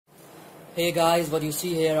Hey guys, what you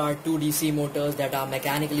see here are two DC motors that are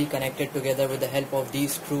mechanically connected together with the help of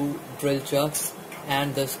these screw drill chucks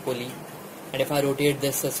and this pulley. And if I rotate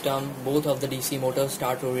this system, both of the DC motors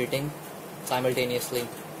start rotating simultaneously.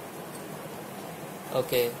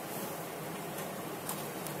 Okay,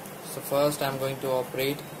 so first I'm going to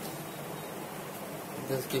operate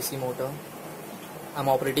this DC motor. I'm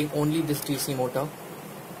operating only this DC motor,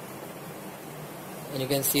 and you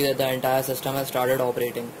can see that the entire system has started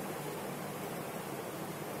operating.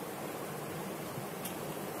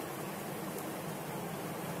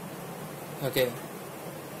 Okay.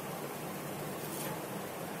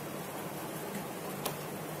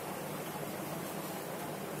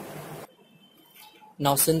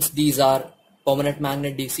 Now since these are permanent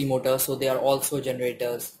magnet DC motors, so they are also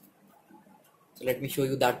generators. So let me show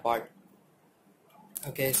you that part.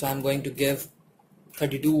 Okay, so I'm going to give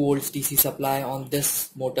 32 volts DC supply on this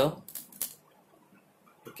motor.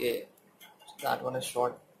 Okay, so that one is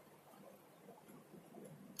short.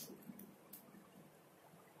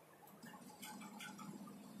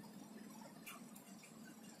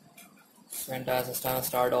 So entire system has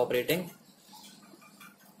started operating.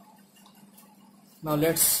 Now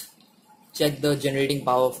let's check the generating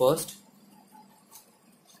power first.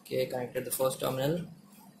 Okay, connected the first terminal.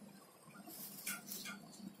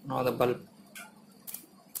 Now the bulb.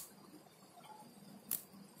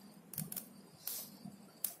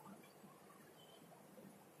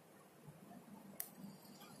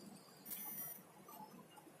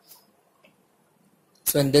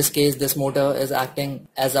 So in this case, this motor is acting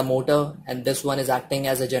as a motor and this one is acting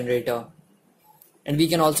as a generator. And we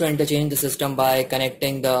can also interchange the system by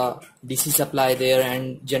connecting the DC supply there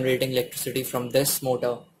and generating electricity from this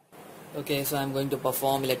motor. Okay, so I'm going to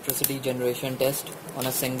perform electricity generation test on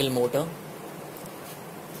a single motor.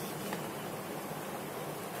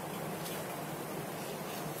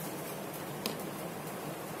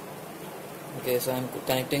 Okay, so I'm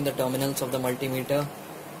connecting the terminals of the multimeter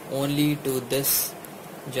only to this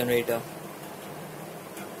generator.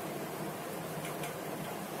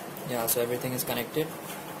 Yeah, so everything is connected.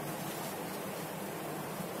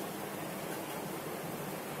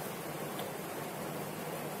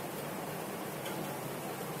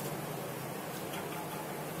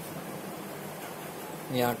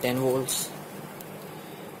 Yeah, 10 volts,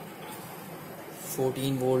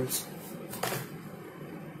 14 volts,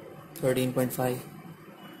 13.5.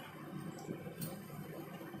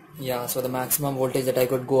 Yeah, so the maximum voltage that I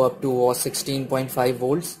could go up to was 16.5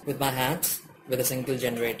 volts with my hands with a single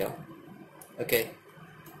generator. Okay.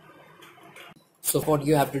 So what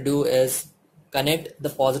you have to do is connect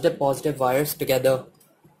the positive wires together.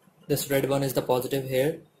 This red one is the positive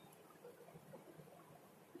here.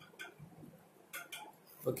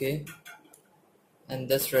 Okay. And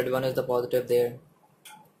this red one is the positive there.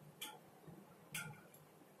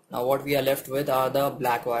 Now what we are left with are the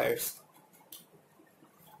black wires.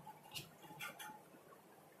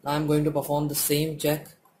 Now I'm going to perform the same check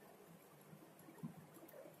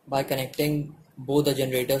by connecting both the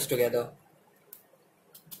generators together.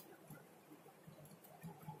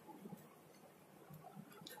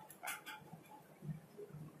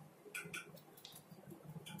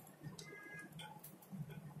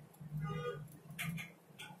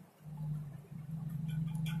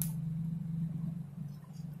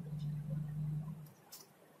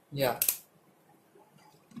 Yeah.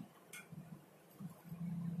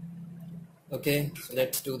 Okay, so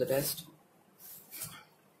let's do the test.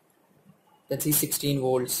 Let's see 16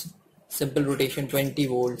 volts. Simple rotation 20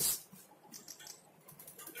 volts.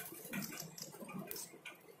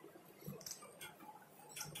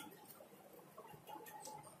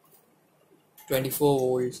 24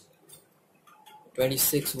 volts.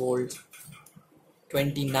 26 volts.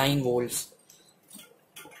 29 volts.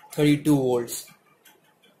 32 volts.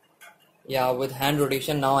 Yeah, with hand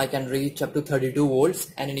rotation now I can reach up to 32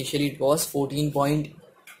 volts, and initially it was 14.4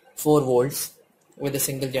 volts with a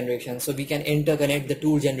single generation. So we can interconnect the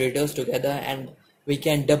two generators together and we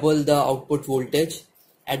can double the output voltage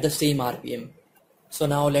at the same RPM. So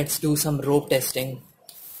now let's do some rope testing.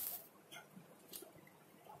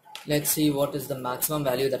 Let's see what is the maximum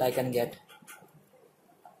value that I can get.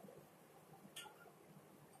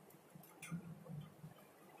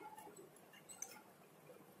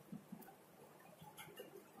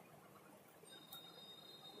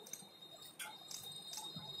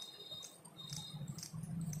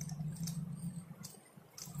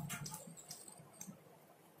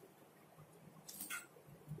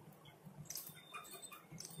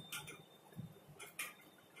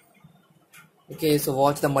 Okay, so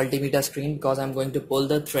watch the multimeter screen because I'm going to pull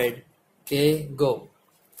the thread. Okay, go.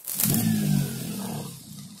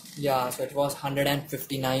 Yeah, so it was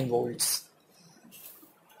 159 volts.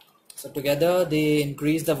 So together they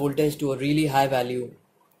increase the voltage to a really high value.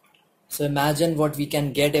 So imagine what we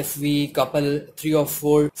can get if we couple 3 or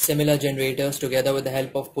 4 similar generators together with the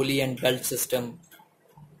help of pulley and belt system.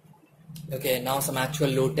 Okay, now some actual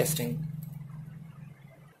load testing.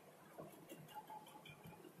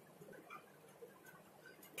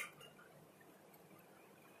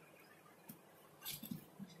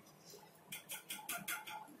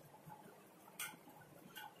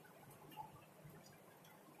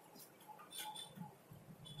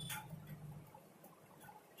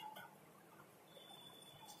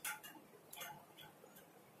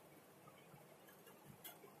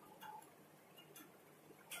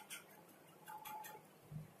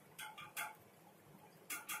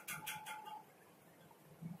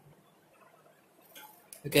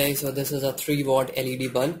 Okay, so this is a 3-watt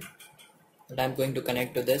LED bulb that I'm going to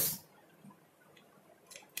connect to this.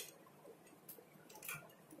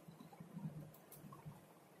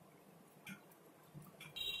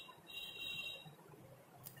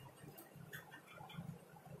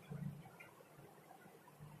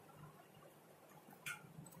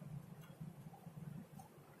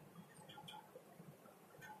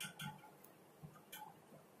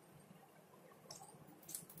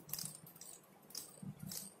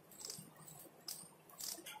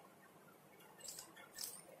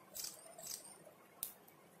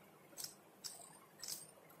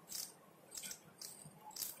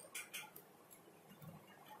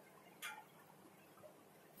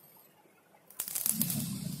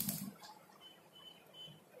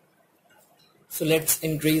 So let's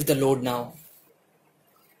increase the load now.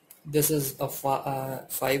 This is a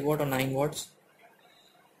 5 watt or 9 watts.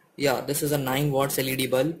 Yeah, this is a 9 watts LED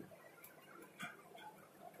bulb.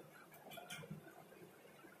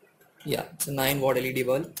 Yeah, it's a 9 watt LED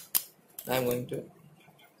bulb. I'm going to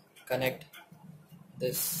connect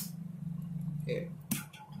this here.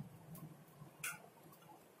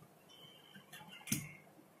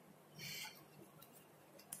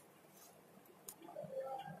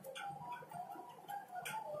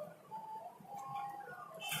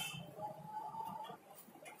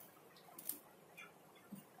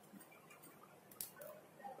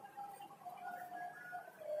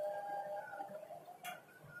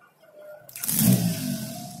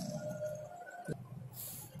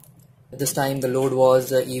 This time the load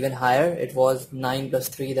was even higher. It was 9 plus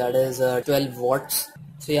 3, that is 12 watts.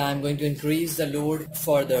 So yeah, I'm going to increase the load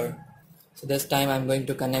further. So this time I'm going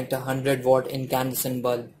to connect a 100-watt incandescent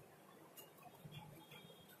bulb.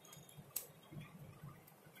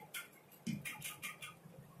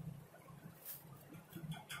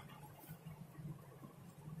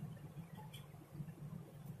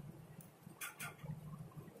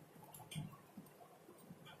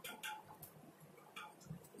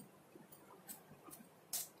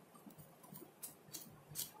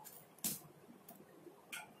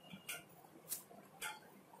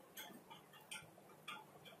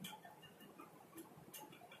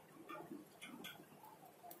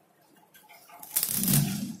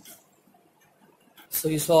 So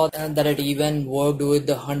you saw that it even worked with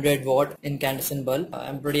the 100-watt incandescent bulb.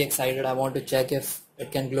 I'm pretty excited. I want to check if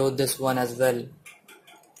it can glow this one as well.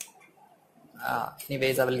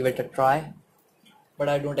 Anyways, I will give it a try. But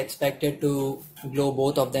I don't expect it to glow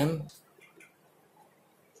both of them.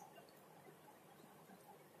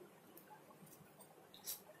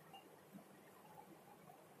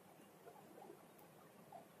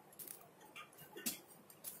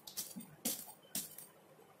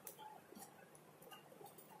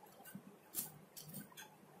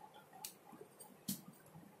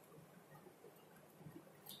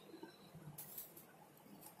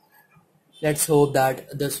 Let's hope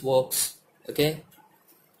that this works. Okay.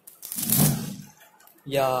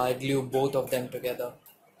 Yeah, I glue both of them together.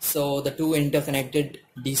 So the two interconnected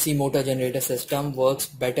DC motor generator system works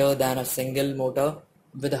better than a single motor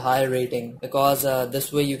with a higher rating, because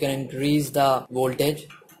this way you can increase the voltage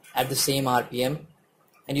at the same RPM,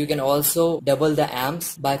 and you can also double the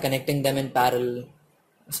amps by connecting them in parallel.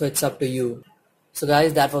 So it's up to you. So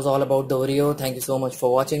guys, that was all about the video. Thank you so much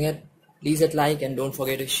for watching it. Please hit like and don't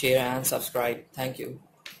forget to share and subscribe. Thank you.